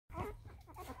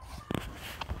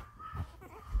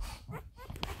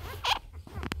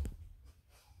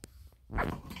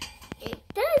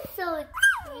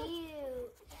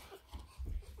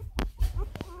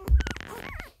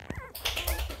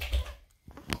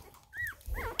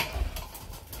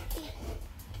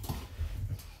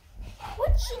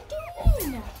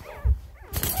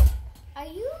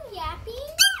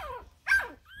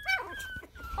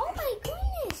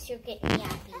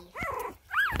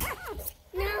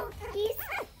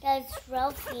That's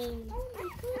Ralphie. Oh my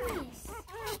goodness.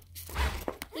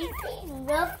 He's being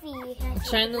Ralphie.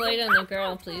 Shine the light on the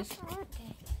girl, please.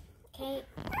 Okay.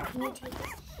 Can you take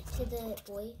this to the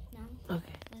boy now?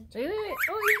 Okay. Wait.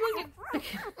 Oh, he's looking.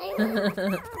 I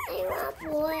want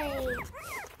boy.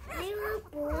 I want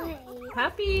boy.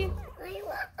 Puppy. I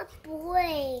want a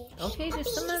boy. Okay,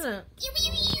 just a minute.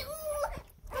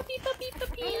 Puppy, puppies.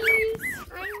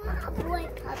 I want a boy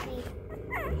puppy.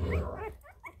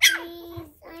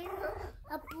 Please, I want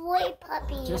a boy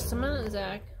puppy. Just a minute,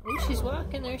 Zach. Oh, she's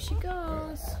walking. There she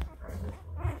goes.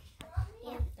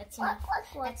 Yeah, that's enough.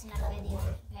 That's enough video.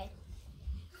 Okay.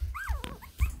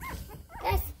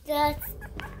 That's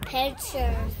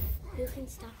pictures. You can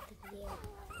stop the video.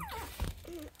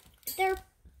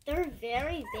 They're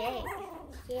very big.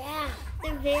 Yeah,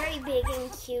 they're very big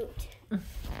and cute.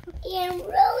 Yeah,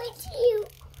 really cute.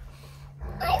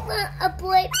 I want a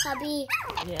boy puppy.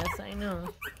 Yes, I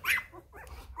know.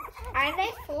 Are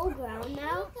they full grown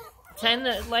now? Shine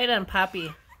the light on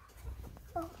Poppy.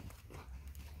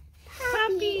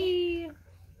 Poppy.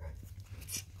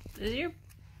 Is your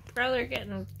brother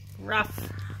getting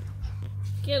rough?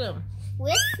 Get him.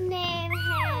 Let's name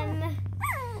him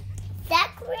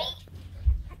Zachary.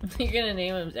 You're gonna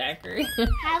name him Zachary.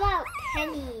 How about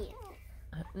Penny?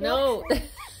 No,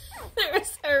 there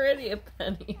was already a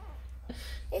Penny.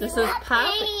 This is not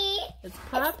Poppy. Penny. It's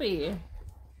Poppy.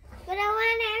 But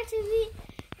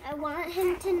I want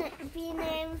him to be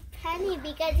named Penny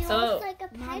because he looks like a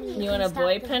penny. You want a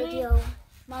boy Penny?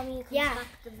 Mommy, you can stop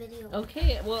the video.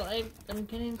 Okay, well, I'm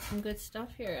getting some good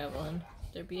stuff here, Evelyn.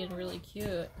 They're being really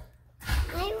cute.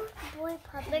 I want a boy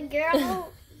puppy.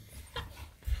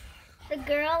 The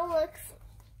girl looks...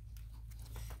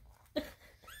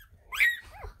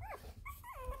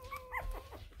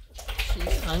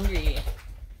 She's hungry.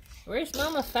 Where's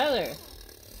Mama Feather?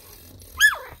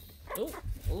 Oh,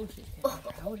 she's getting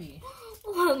rowdy.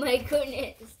 Oh my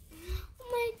goodness. Oh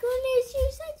my goodness,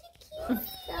 you're such a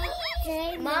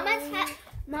cutie.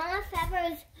 Mama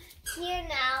Feather's here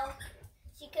now.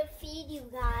 She can feed you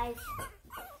guys.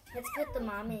 Let's put the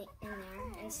mommy in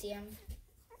there and see them.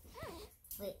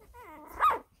 Wait.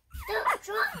 Don't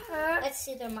drop her. Let's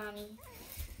see their mommy.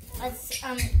 Let's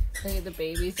Look at the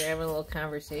babies. They're having a little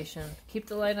conversation. Keep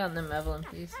the light on them, Evelyn,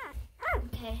 please.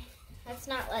 Okay. Let's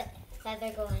not let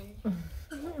Feather go in.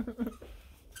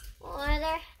 Or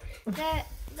they're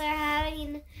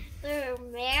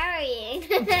marrying.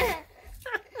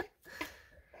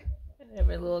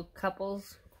 Every little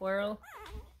couples quarrel.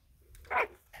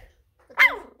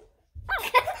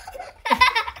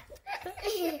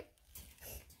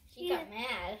 She got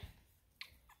mad.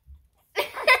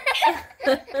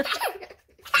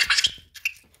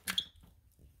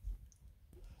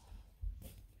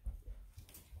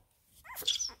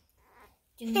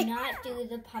 Do not do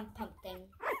the pump thing.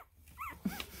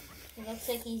 It looks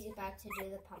like he's about to do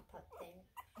the pump thing.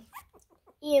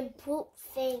 And poop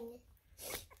thing.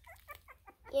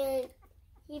 And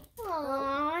he...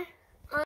 Aww.